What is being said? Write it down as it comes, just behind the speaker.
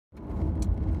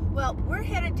Well, we're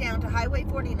headed down to Highway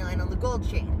 49 on the Gold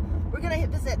Chain. We're going to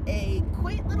visit a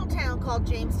quaint little town called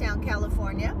Jamestown,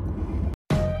 California.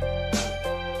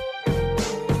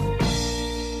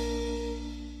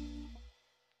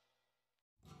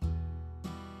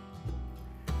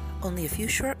 Only a few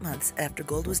short months after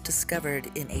gold was discovered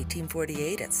in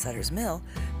 1848 at Sutter's Mill,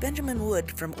 Benjamin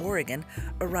Wood from Oregon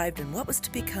arrived in what was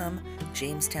to become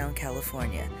Jamestown,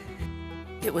 California.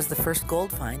 It was the first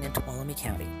gold find in Tuolumne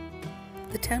County.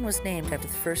 The town was named after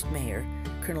the first mayor,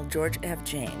 Colonel George F.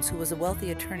 James, who was a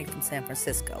wealthy attorney from San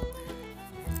Francisco.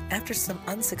 After some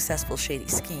unsuccessful shady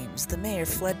schemes, the mayor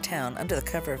fled town under the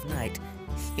cover of night.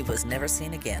 He was never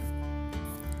seen again.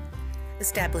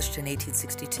 Established in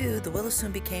 1862, the Willow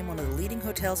soon became one of the leading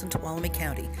hotels in Tuolumne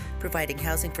County, providing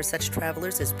housing for such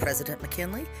travelers as President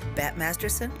McKinley, Bat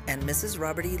Masterson, and Mrs.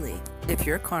 Robert E. Lee. If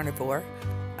you're a carnivore,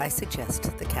 I suggest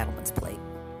the Cattleman's Plate.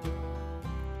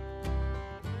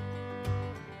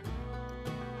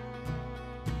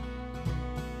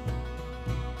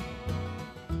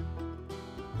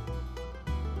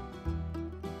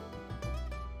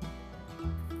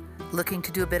 Looking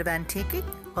to do a bit of antiquing?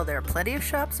 Well, there are plenty of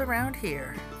shops around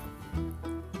here.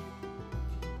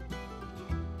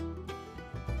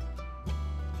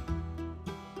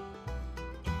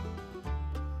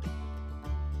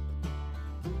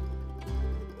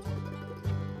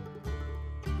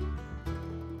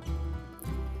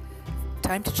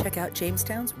 Time to check out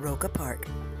Jamestown's Roca Park.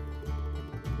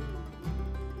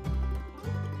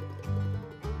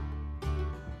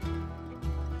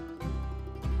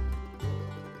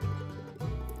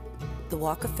 The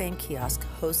Walk of Fame kiosk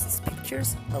hosts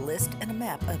pictures, a list, and a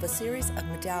map of a series of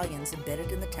medallions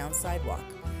embedded in the town sidewalk.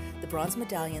 The bronze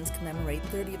medallions commemorate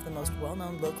 30 of the most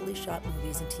well-known locally shot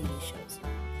movies and TV shows.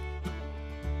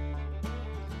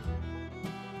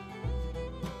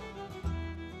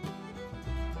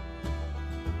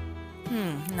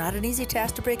 Not an easy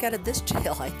task to break out of this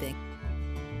jail, I think.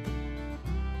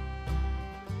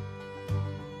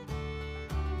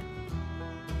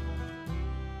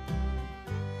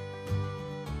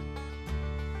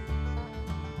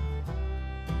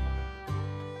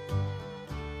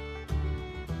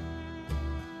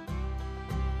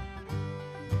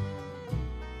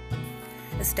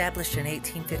 Established in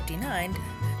 1859,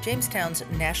 Jamestown's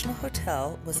National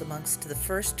Hotel was amongst the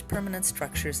first permanent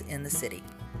structures in the city.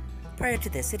 Prior to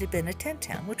this, it had been a tent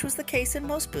town, which was the case in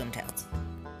most boom towns.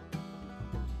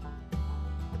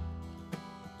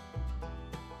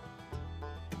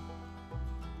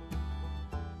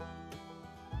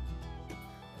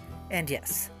 And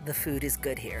yes, the food is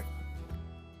good here.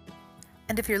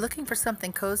 And if you're looking for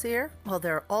something cozier, well,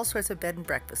 there are all sorts of bed and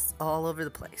breakfasts all over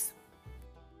the place.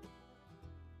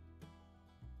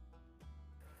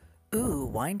 Ooh,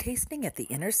 wine tasting at the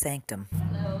Inner Sanctum.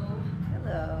 Hello.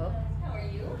 Hello. How are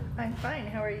you? I'm fine.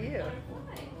 How are you?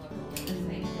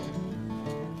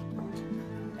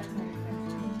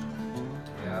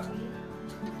 Yeah.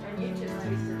 And you just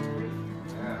tasted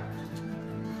Yeah.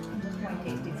 wine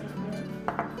tasting.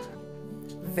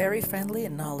 Very friendly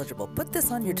and knowledgeable. Put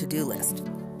this on your to-do list.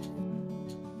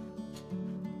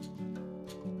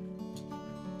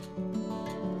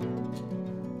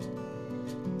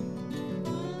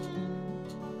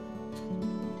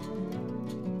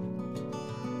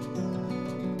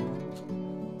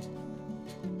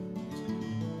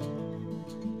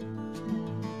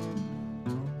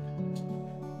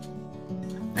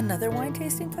 Another wine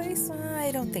tasting place?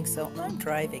 I don't think so. I'm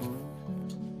driving.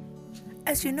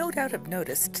 As you no doubt have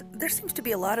noticed, there seems to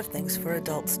be a lot of things for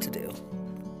adults to do.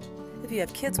 If you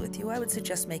have kids with you, I would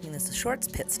suggest making this a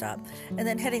short pit stop and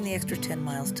then heading the extra 10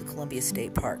 miles to Columbia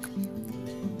State Park.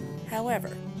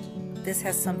 However, this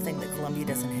has something that Columbia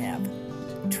doesn't have: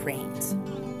 trains.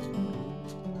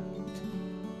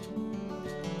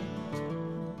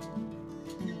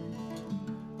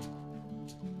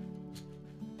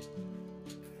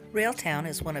 Railtown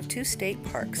is one of 2 state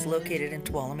parks located in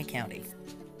Tuolumne County.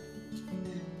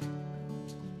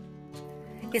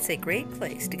 It's a great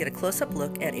place to get a close-up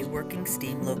look at a working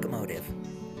steam locomotive.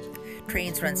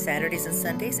 Trains run Saturdays and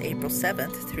Sundays, April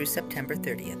 7th through September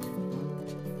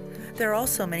 30th. There are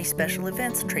also many special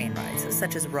events train rides,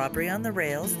 such as Robbery on the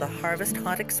Rails, the Harvest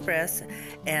Haunt Express,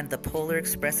 and the Polar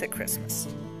Express at Christmas.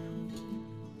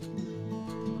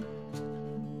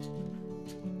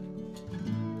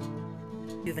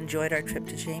 You've enjoyed our trip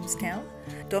to Jamestown?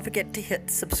 Don't forget to hit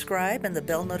subscribe and the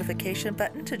bell notification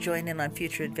button to join in on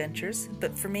future adventures.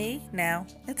 But for me, now,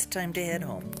 it's time to head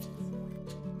home.